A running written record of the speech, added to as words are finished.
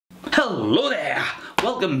Hello there!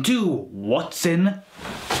 Welcome to What's in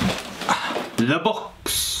the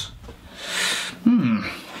Box.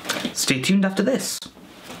 Stay tuned after this.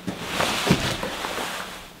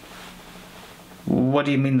 What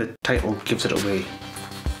do you mean the title gives it away?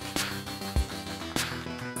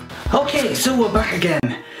 Okay, so we're back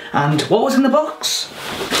again. And what was in the box?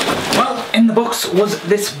 Well, in the box was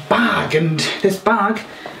this bag, and this bag,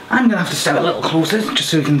 I'm gonna have to step a little closer just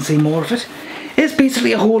so you can see more of it. It's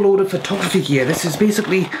basically a whole load of photography gear. This is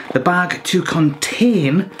basically the bag to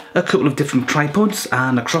contain a couple of different tripods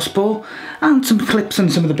and a crossbow and some clips and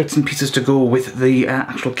some of the bits and pieces to go with the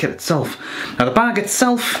actual kit itself. Now the bag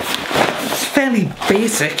itself is fairly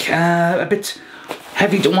basic, a bit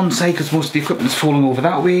heavy to one side because most of the equipment is falling over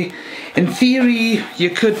that way. In theory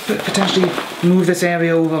you could potentially move this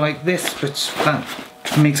area over like this, but that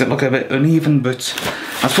makes it look a bit uneven. But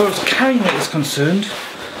as far as carrying it is concerned,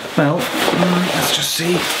 well, let's just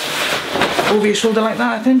see. Over your shoulder like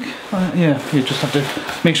that, I think. Yeah, you just have to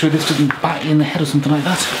make sure this doesn't bat you in the head or something like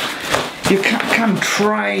that. You can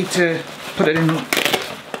try to put it in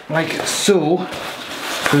like so,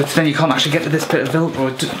 but then you can't actually get to this bit of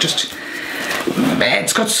Velcro.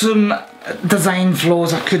 It's got some design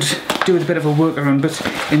flaws I could do with a bit of a workaround, but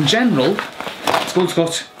in general, it's also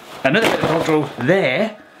got another bit of Velcro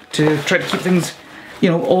there to try to keep things, you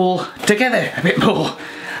know, all together a bit more.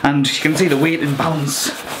 And you can see the weight and balance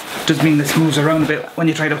does mean this moves around a bit when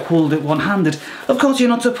you try to hold it one-handed. Of course you're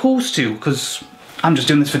not supposed to, because I'm just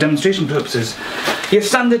doing this for demonstration purposes. Your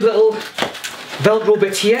standard little Velcro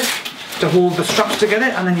bit here to hold the straps together,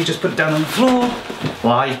 and then you just put it down on the floor,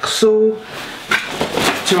 like so,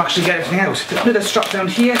 to actually get everything out. Another strap down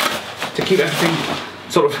here to keep everything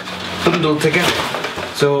sort of bundled together.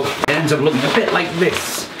 So it ends up looking a bit like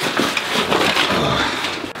this.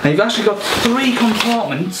 Now you've actually got 3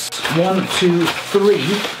 compartments, 1, 2, 3,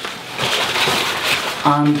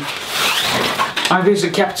 and I've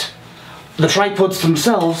basically kept the tripods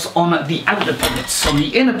themselves on the outer pockets. On the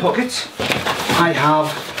inner pocket, I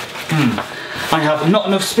have not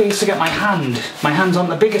enough space to get my hand. My hand's aren't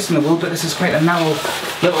the biggest in the world, but this is quite a narrow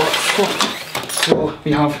little spot. So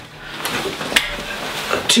we have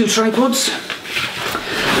 2 tripods.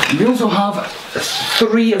 We also have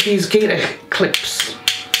 3 of these gator clips.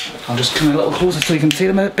 I'll just come a little closer so you can see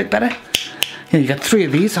them a bit better. Yeah, you got 3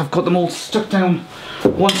 of these. I've got them all stuck down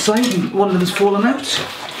one side and one of them's fallen out.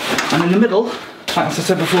 And in the middle, like as I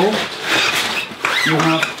said before, you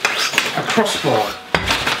have a crossbar.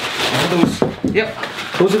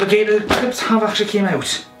 Those are the gator clips have actually came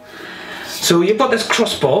out. So you've got this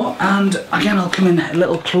crossbar, and again I'll come in a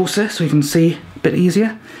little closer so you can see a bit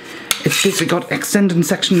easier. It's basically got extending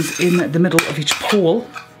sections in the middle of each pole,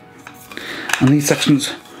 and these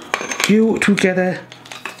sections go together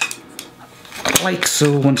like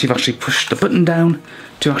so once you've actually pushed the button down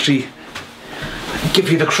to actually give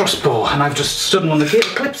you the crossbow. And I've just stood on the gator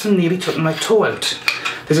clips and nearly took my toe out.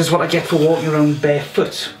 This is what I get for walking around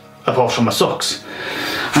barefoot, apart from my socks.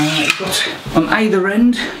 You've got on either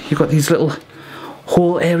end, you've got these little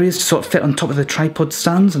hole areas to sort of fit on top of the tripod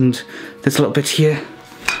stands, and this little bit here,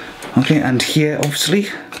 okay, and here obviously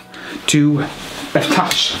to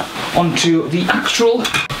attach onto the actual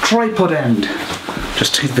tripod end.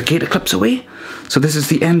 Just take the gator clips away. So this is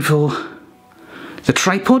the end for the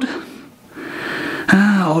tripod.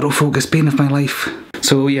 Autofocus, bane of my life.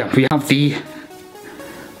 So yeah, we have the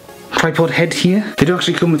tripod head here. They do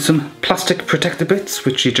actually come with some plastic protector bits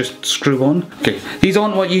which you just screw on. Okay, these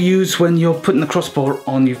aren't what you use when you're putting the crossbar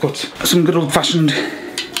on. You've got some good old-fashioned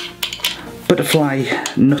butterfly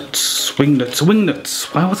nuts, wing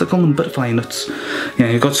nuts. Why was I calling them butterfly nuts? Yeah,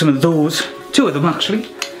 you've got some of those, 2 of them actually,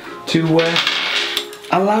 to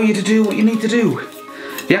allow you to do what you need to do.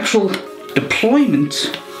 The actual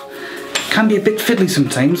deployment can be a bit fiddly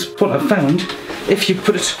sometimes. What I've found, if you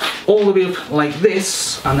put it all the way up like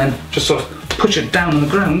this and then just sort of push it down on the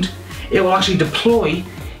ground, it will actually deploy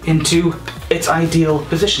into its ideal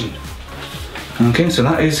position. Okay, so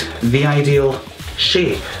that is the ideal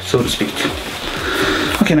shape, so to speak.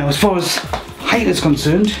 Okay, now as far as height is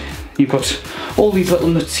concerned, you've got all these little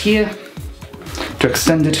nuts here to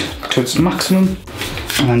extend it to its maximum,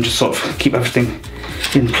 and then just sort of keep everything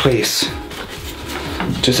in place.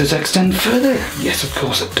 Does this extend further? Yes, of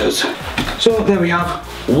course it does. So there we have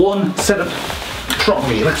one setup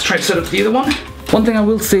properly. Let's try to set up the other one. One thing I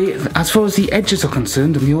will say, as far as the edges are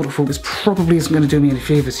concerned, and the autofocus probably isn't going to do me any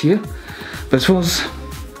favours here, but as far as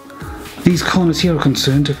these corners here are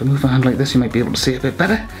concerned, if I move my hand like this you might be able to see it a bit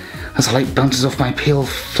better as the light bounces off my pale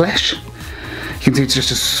flesh. You can see it's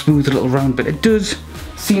just a smooth little round, but it does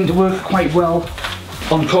seem to work quite well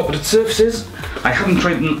on carpeted surfaces. I haven't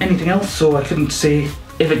tried anything else, so I couldn't say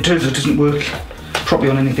if it does or doesn't work properly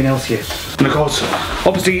on anything else here. And of course,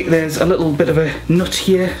 obviously there's a little bit of a nut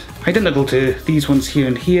here, identical to these ones here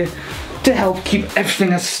and here, to help keep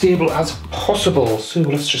everything as stable as possible. So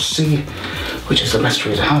let's just see which is the best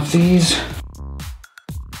way to have these.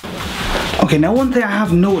 Okay, now one thing I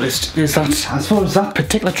have noticed is that as far as that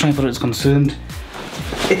particular tripod is concerned,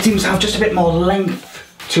 it seems to have just a bit more length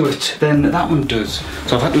to it than that one does.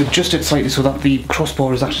 So I've had to adjust it slightly so that the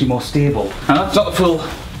crossbar is actually more stable. And that's not the full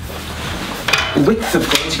width, of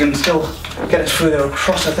course, you can still get it further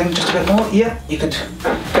across, I think, just a bit more. Yeah, you could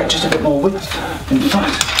get just a bit more width. In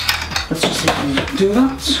fact, let's just see if we can do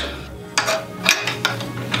that.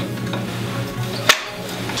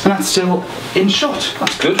 And that's still in shot,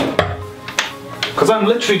 that's good. Because I'm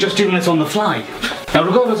literally just doing this on the fly. Now,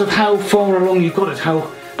 regardless of how far along you've got it, how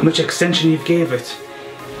much extension you've gave it,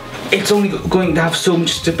 it's only going to have so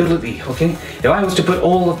much stability, okay? If I was to put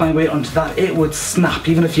all of my weight onto that, it would snap,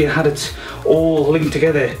 even if you had it all linked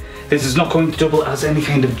together. This is not going to double as any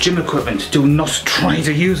kind of gym equipment. Do not try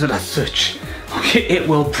to use it as such. Okay, it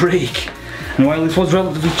will break. And while this was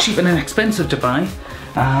relatively cheap and inexpensive to buy,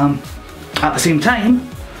 at the same time,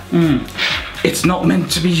 it's not meant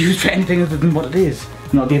to be used for anything other than what it is.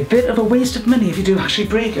 And it'll be a bit of a waste of money if you do actually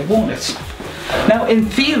break it, won't it? Now, in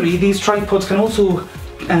theory, these tripods can also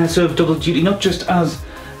serve double duty, not just as,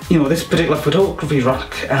 you know, this particular photography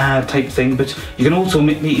rack type thing, but you can also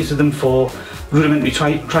make use of them for rudimentary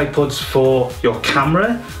tripods for your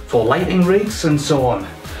camera, for lighting rigs, and so on.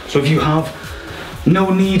 So if you have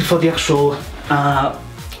no need for the actual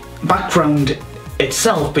background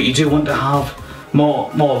itself, but you do want to have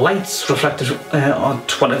more lights reflected on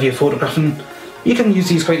whatever you're photographing, you can use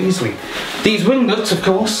these quite easily. These wing nuts, of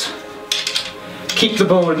course, keep the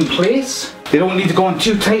bar in place. They don't need to go on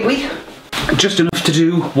too tightly, just enough to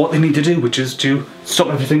do what they need to do, which is to stop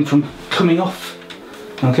everything from coming off.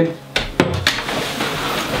 Okay.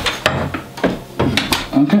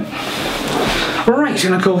 Okay. Right,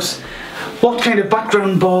 and of course, what kind of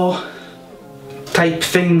background bar type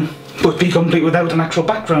thing would be complete without an actual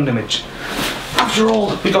background image? After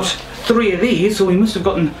all, we got 3 of these, so we must have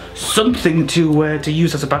gotten something to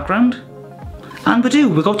use as a background. And we do,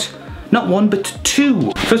 we got not 1 but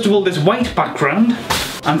 2. First of all, this white background,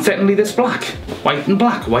 and secondly this black. White and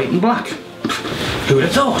black, white and black. Who would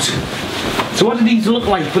have thought? So what do these look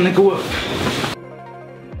like when they go up?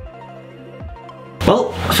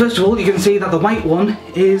 Well, first of all, you can see that the white one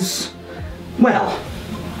is, well,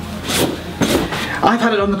 I've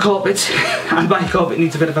had it on the carpet, and my carpet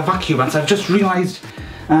needs a bit of a vacuum, as I've just realised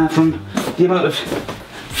from the amount of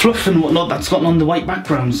fluff and whatnot that's gotten on the white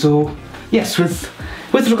background. So, yes,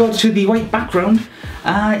 with regards to the white background,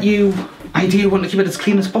 you ideally want to keep it as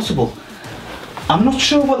clean as possible. I'm not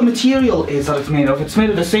sure what the material is that it's made of. It's made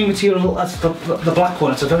of the same material as the black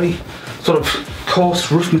one. It's a very sort of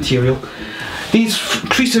coarse, rough material. These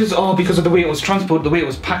creases are because of the way it was transported, the way it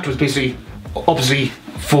was packed was basically, obviously,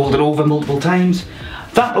 folded over multiple times.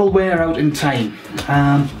 That'll wear out in time.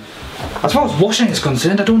 As far as washing is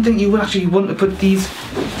concerned, I don't think you would actually want to put these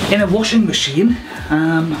in a washing machine.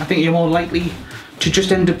 I think you're more likely to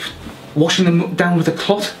just end up washing them down with a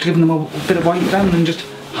cloth, giving them a bit of wipe down and just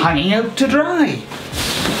hanging out to dry.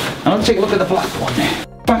 Now let's take a look at the black one.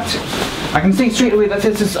 In fact, I can see straight away that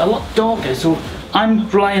this is a lot darker, so I'm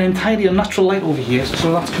relying entirely on natural light over here,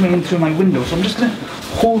 so that's coming in through my window. So I'm just going to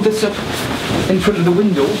hold this up in front of the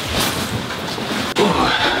window.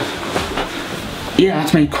 Oh. Yeah,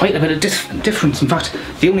 that's made quite a bit of difference. In fact,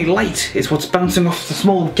 the only light is what's bouncing off the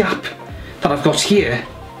small gap that I've got here,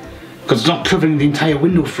 because it's not covering the entire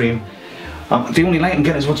window frame. The only light I'm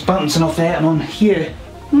getting is what's bouncing off there and on here.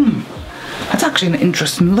 That's actually an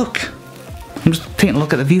interesting look. I'm just taking a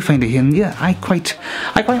look at the viewfinder here, and yeah, I quite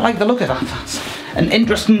like the look of that. That's an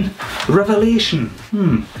interesting revelation.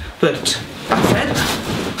 But that said,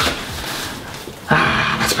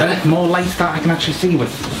 that's better. More light that I can actually see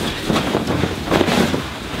with.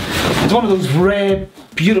 It's one of those rare,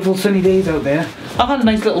 beautiful sunny days out there. I've had a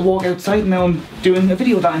nice little walk outside, and now I'm doing a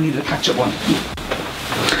video that I need to catch up on.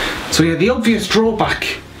 So yeah, the obvious drawback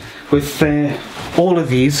with all of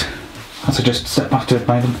these, as I just set back to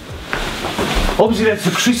admire them, obviously there's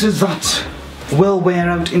the creases that will wear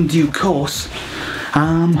out in due course,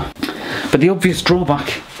 but the obvious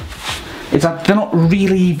drawback is that they're not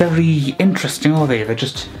really very interesting, are they? They're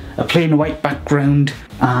just a plain white background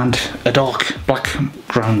and a dark black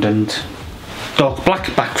background and dark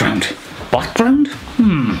black background. Background?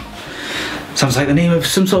 Sounds like the name of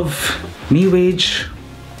some sort of new age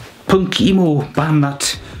punk emo band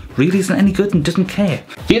that really isn't any good and doesn't care.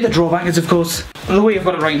 The other drawback is, of course, the way I've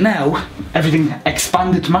got it right now, everything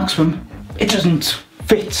expanded to maximum, it doesn't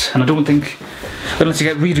fit, and I don't think, unless you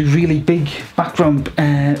get really, really big background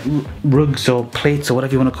rugs or plates or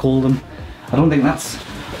whatever you want to call them, I don't think that's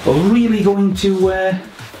really going to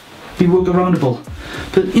be workaroundable.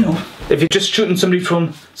 But you know, if you're just shooting somebody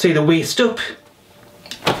from, say, the waist up,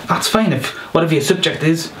 that's fine. If whatever your subject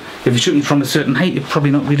is, if you're shooting from a certain height, you're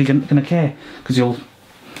probably not really going to care, because you'll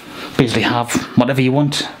basically have whatever you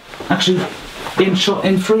want actually in shot,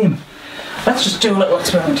 in frame. Let's just do a little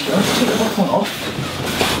experiment here. Let's take the back one off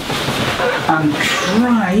and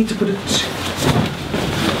try to put it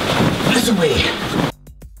this away.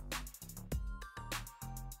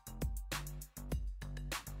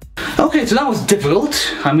 Okay, so that was difficult.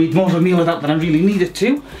 I made more of a meal of that than I really needed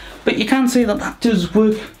to, but you can say that that does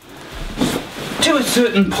work to a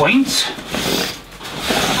certain point.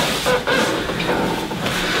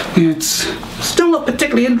 It's still not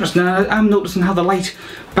particularly interesting. I'm noticing how the light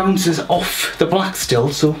bounces off the black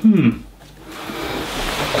still, so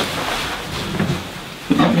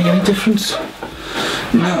not make any difference.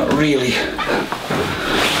 Not really.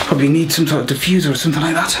 Probably need some sort of diffuser or something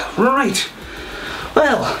like that. Right.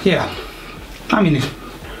 Well, yeah. I mean,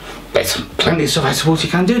 there's plenty of stuff I suppose you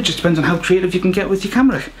can do. It just depends on how creative you can get with your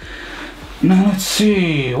camera. Now let's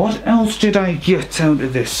see, what else did I get out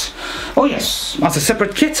of this? Oh yes, as a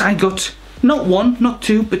separate kit I got not one, not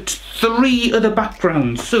two, but 3 other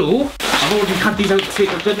backgrounds. So, I've already had these out to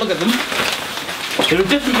take a good look at them. They're a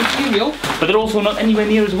different material, but they're also not anywhere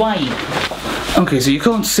near as wide. Okay, so you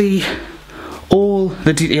can't see all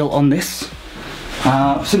the detail on this,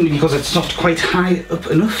 simply because it's not quite high up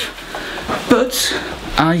enough. But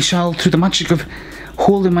I shall, through the magic of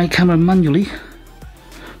holding my camera manually,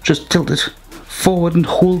 just tilt it forward and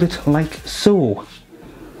hold it like so.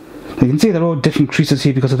 You can see there are different creases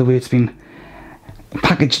here because of the way it's been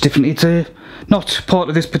packaged differently. It's not part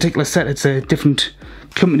of this particular set, it's a different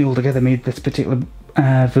company altogether made this particular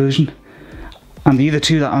version. And the other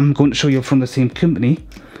 2 that I'm going to show you are from the same company.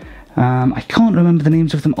 I can't remember the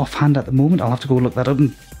names of them offhand at the moment. I'll have to go look that up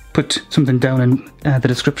and put something down in the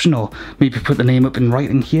description, or maybe put the name up in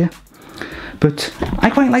writing here. But I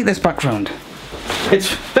quite like this background. It's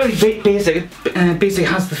very basic. It basically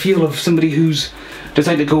has the feel of somebody who's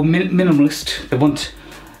decided to go minimalist. They want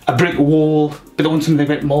a brick wall, but they want something a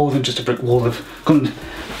bit more than just a brick wall. They've gone and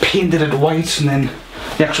painted it white, and then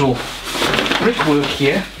the actual brickwork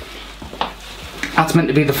here, that's meant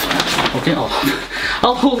to be the... Okay,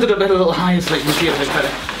 I'll hold it up a little higher so you can see it a bit better.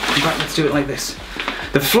 In fact, let's do it like this.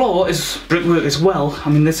 The floor is brickwork as well. I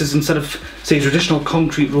mean, this is instead of, say, traditional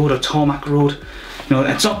concrete road or tarmac road. You know,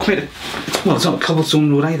 it's not quite a... Well, it's not a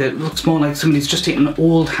cobblestone road either. It looks more like somebody's just taken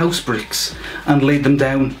old house bricks and laid them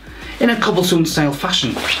down in a cobblestone style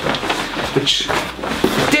fashion, which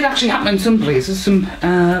did actually happen in some places.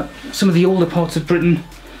 Some of the older parts of Britain,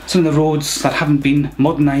 some of the roads that haven't been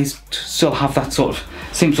modernised still have that sort of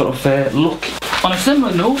same sort of look. On a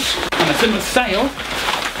similar note, and a similar style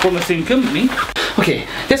from the same company. Okay,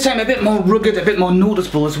 this time a bit more rugged, a bit more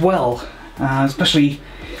noticeable as well, especially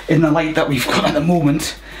in the light that we've got at the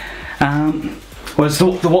moment. Whereas the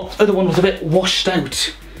other one was a bit washed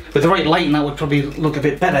out. With the right lighting that would probably look a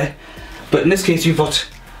bit better, but in this case you've got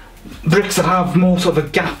bricks that have more sort of a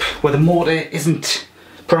gap where the mortar isn't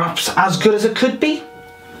perhaps as good as it could be,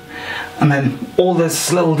 and then all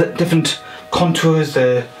this little different contours,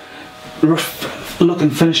 the rough look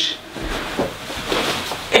and finish,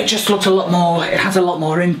 it just looks a lot more, it has a lot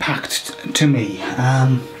more impact to me.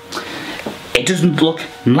 It doesn't look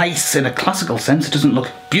nice in a classical sense, it doesn't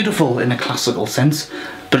look beautiful in a classical sense,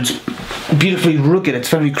 but it's beautifully rugged, it's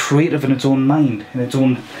very creative in its own mind, in its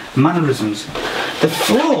own mannerisms. The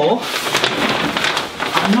floor,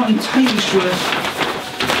 I'm not entirely sure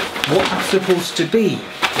what that's supposed to be.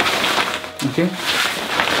 Okay?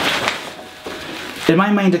 In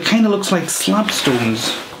my mind it kind of looks like slab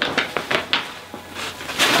stones,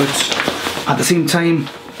 but at the same time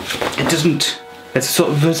it doesn't. There's a sort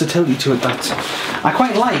of versatility to it that I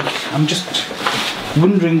quite like. I'm just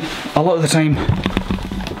wondering a lot of the time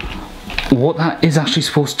what that is actually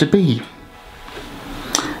supposed to be.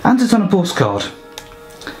 And it's on a postcard.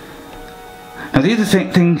 Now the other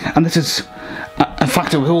thing, and this is a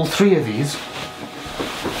factor with all 3 of these,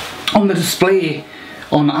 on the display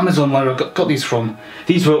on Amazon where I got these from,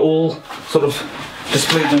 these were all sort of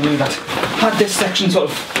displayed in a way that had this section sort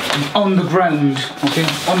of on the ground, okay,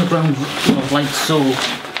 on the ground, you know, like so.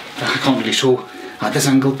 I can't really show at this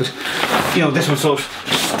angle, but you know, this was sort of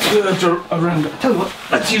curved around. Tell you what,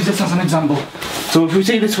 let's use this as an example. So if we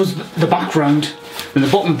say this was the background, then the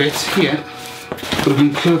bottom bit here would have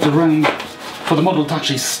been curved around for the model to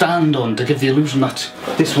actually stand on, to give the illusion that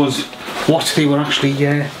this was what they were actually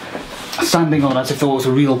standing on, as if there was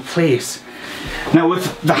a real place. Now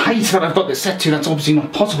with the height that I've got this set to, that's obviously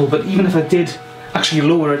not possible, but even if I did actually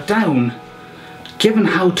lower it down, given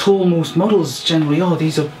how tall most models generally are,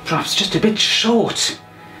 these are perhaps just a bit short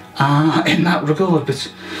in that regard, but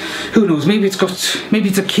who knows, maybe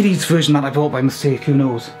it's a kiddie's version that I bought by mistake, who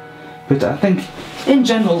knows. But I think in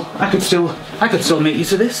general I could still make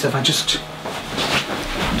use of this if I just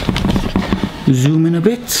zoom in a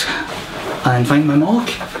bit and find my mark.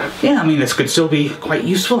 Yeah, I mean, this could still be quite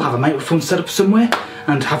useful, have a microphone set up somewhere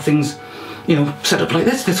and have things, you know, set up like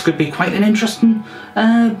this. This could be quite an interesting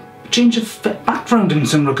change of background in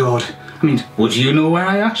some regard. I mean, would you know where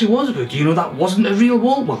I actually was? Would you know that wasn't a real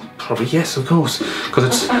wall? Well, probably yes, of course,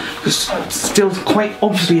 because it's still quite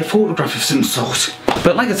obviously a photograph of some sort.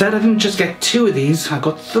 But like I said, I didn't just get 2 of these, I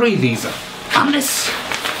got 3 of these. And this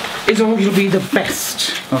is arguably the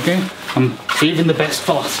best, okay? I'm saving the best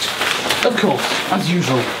for last. Of course, as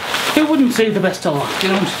usual. Who wouldn't save the best till last? You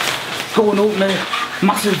don't go and open a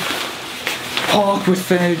massive park with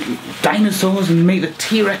dinosaurs and make the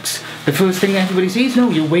T-Rex the first thing everybody sees. No,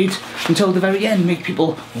 you wait until the very end, make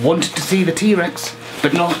people want to see the T-Rex,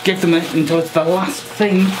 but not give them it until it's the last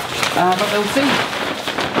thing that they'll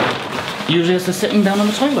see. Usually as they're sitting down on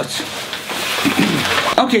the toilet.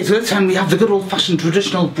 Okay, so this time we have the good old-fashioned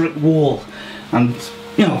traditional brick wall, and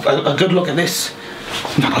you know, a good look at this.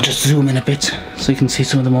 In fact, I'll just zoom in a bit so you can see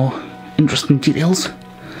some of the more interesting details.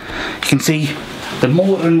 You can see the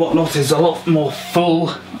mortar and whatnot is a lot more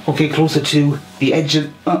full, okay, closer to the edge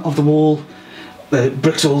of the wall. The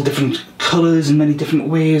bricks are all different colours in many different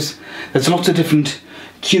ways. There's lots of different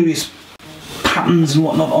curious patterns and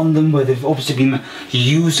whatnot on them where they've obviously been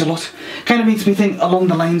used a lot. Kind of makes me think along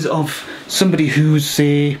the lines of somebody who's,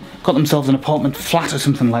 say, got themselves an apartment flat or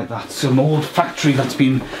something like that. Some old factory that's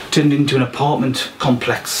been turned into an apartment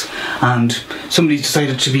complex, and somebody's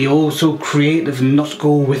decided to be oh so creative and not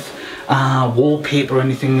go with wallpaper or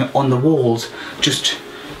anything on the walls, just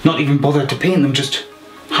not even bother to paint them, just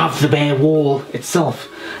have the bare wall itself.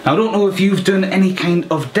 Now I don't know if you've done any kind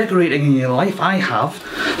of decorating in your life. I have.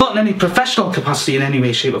 Not in any professional capacity in any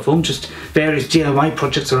way, shape or form, just various DIY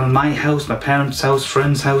projects around my house, my parents' house,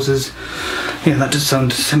 friends' houses. Yeah, that does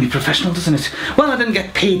sound semi-professional, doesn't it? Well, I didn't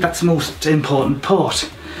get paid, that's the most important part.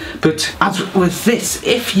 But as with this,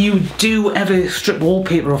 if you do ever strip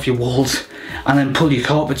wallpaper off your walls and then pull your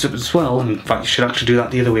carpets up as well, and in fact you should actually do that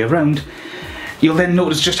the other way around, you'll then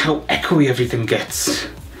notice just how echoey everything gets.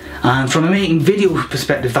 And from a making video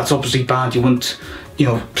perspective, that's obviously bad. You want, you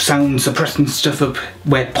know, sound suppressing stuff up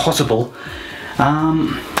where possible.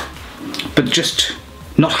 But just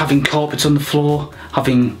not having carpets on the floor,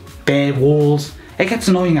 having bare walls, it gets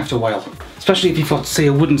annoying after a while. Especially if you've got, say,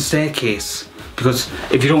 a wooden staircase. Because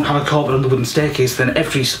if you don't have a carpet on the wooden staircase, then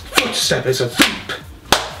every footstep is a thump.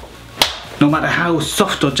 No matter how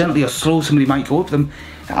soft or gently or slow somebody might go up them,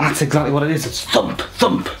 that's exactly what it is. It's thump,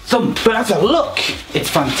 thump, thump. But as a look, it's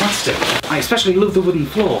fantastic. I especially love the wooden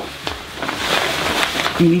floor.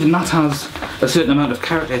 I mean, even that has a certain amount of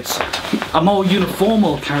character. It's a more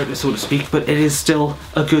uniformal character, so to speak, but it is still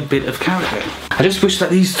a good bit of character. I just wish that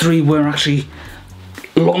these 3 were actually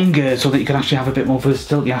longer so that you can actually have a bit more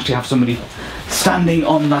versatility. You actually have somebody standing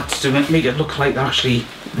on that to make it look like they're actually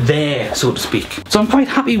there, so to speak. So I'm quite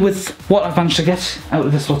happy with what I've managed to get out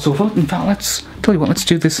of this lot so far. In fact, let's tell you what, let's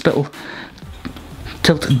do this little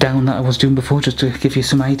tilt down that I was doing before, just to give you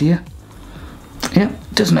some idea. Yeah,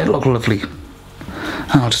 doesn't it look lovely?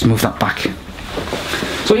 And I'll just move that back.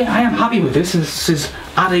 So yeah, I am happy with this. This is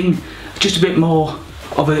adding just a bit more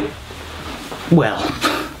of a, well,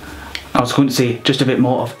 I was going to say just a bit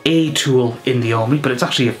more of a tool in the armoury, but it's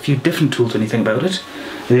actually a few different tools when you think about it.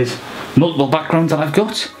 There's multiple backgrounds that I've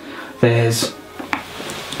got. There's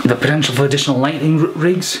the potential for additional lighting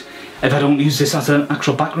rigs if I don't use this as an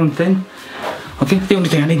actual background thing. Okay, the only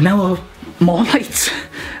thing I need now are more lights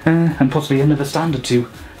and possibly another standard to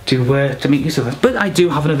make use of it. But I do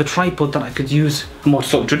have another tripod that I could use, a more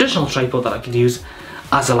sort of traditional tripod that I could use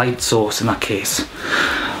as a light source in that case.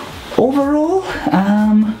 Overall,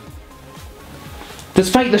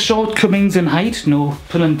 despite the shortcomings in height, no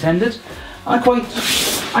pun intended, I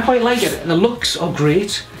quite like it. The looks are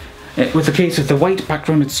great. With the case of the white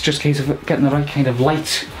background, it's just a case of getting the right kind of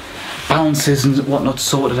light balances and whatnot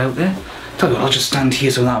sorted out there. Tell you what, I'll just stand here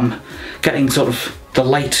so that I'm getting sort of the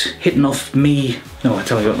light hitting off me. No, I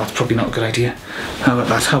tell you what, that's probably not a good idea. How about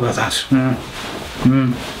that? How about that?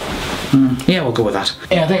 Yeah, we'll go with that.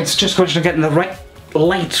 Yeah, I think it's just a question of getting the right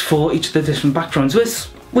light for each of the different backgrounds,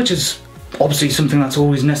 which is obviously something that's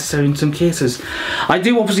always necessary in some cases. I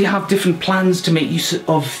do obviously have different plans to make use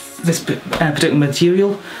of this particular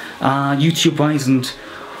material, YouTube wise, and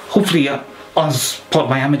hopefully as part of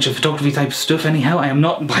my amateur photography type of stuff anyhow. I am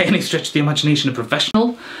not by any stretch of the imagination a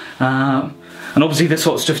professional, and obviously this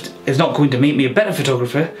sort of stuff is not going to make me a better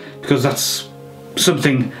photographer, because that's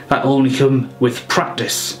something that will only come with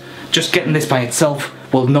practice. Just getting this by itself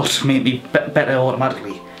will not make me better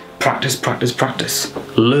automatically. Practice, practice, practice.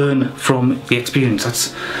 Learn from the experience.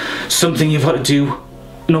 That's something you've got to do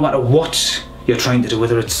no matter what you're trying to do,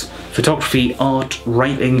 whether it's photography, art,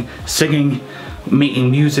 writing, singing,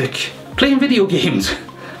 making music, playing video games,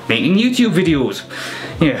 making YouTube videos.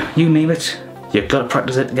 Yeah, you name it, you've got to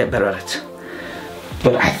practice it to get better at it.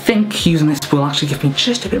 But I think using this will actually give me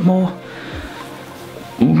just a bit more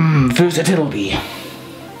versatility.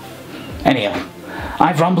 Anyhow,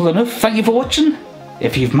 I've rambled enough. Thank you for watching.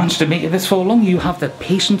 If you've managed to make it this far along, you have the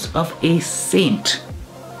patience of a saint.